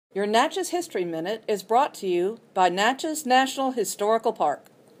Your Natchez History Minute is brought to you by Natchez National Historical Park.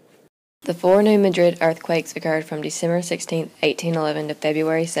 The four New Madrid earthquakes occurred from December 16, 1811 to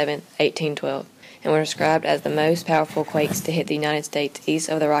February 7, 1812, and were described as the most powerful quakes to hit the United States east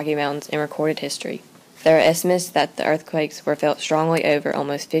of the Rocky Mountains in recorded history. There are estimates that the earthquakes were felt strongly over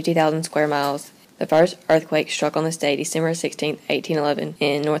almost 50,000 square miles. The first earthquake struck on the state December 16, 1811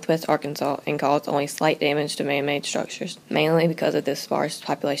 in northwest Arkansas and caused only slight damage to man-made structures, mainly because of the sparse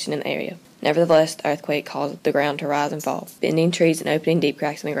population in the area. Nevertheless, the earthquake caused the ground to rise and fall, bending trees and opening deep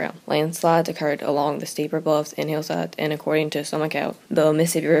cracks in the ground. Landslides occurred along the steeper bluffs and hillsides, and according to some accounts, the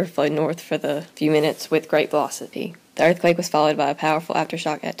Mississippi River flowed north for the few minutes with great velocity. The earthquake was followed by a powerful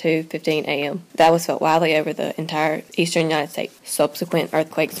aftershock at 2:15 a.m. that was felt widely over the entire eastern United States. Subsequent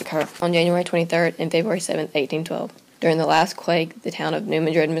earthquakes occurred on January 23rd and February 7th, 1812. During the last quake, the town of New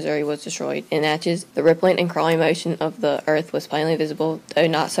Madrid, Missouri was destroyed. In Natchez, the rippling and crawling motion of the earth was plainly visible, though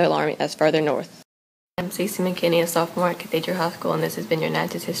not so alarming as further north. I'm Cece McKinney, a sophomore at Cathedral High School, and this has been your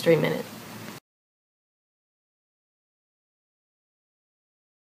Natchez History Minute.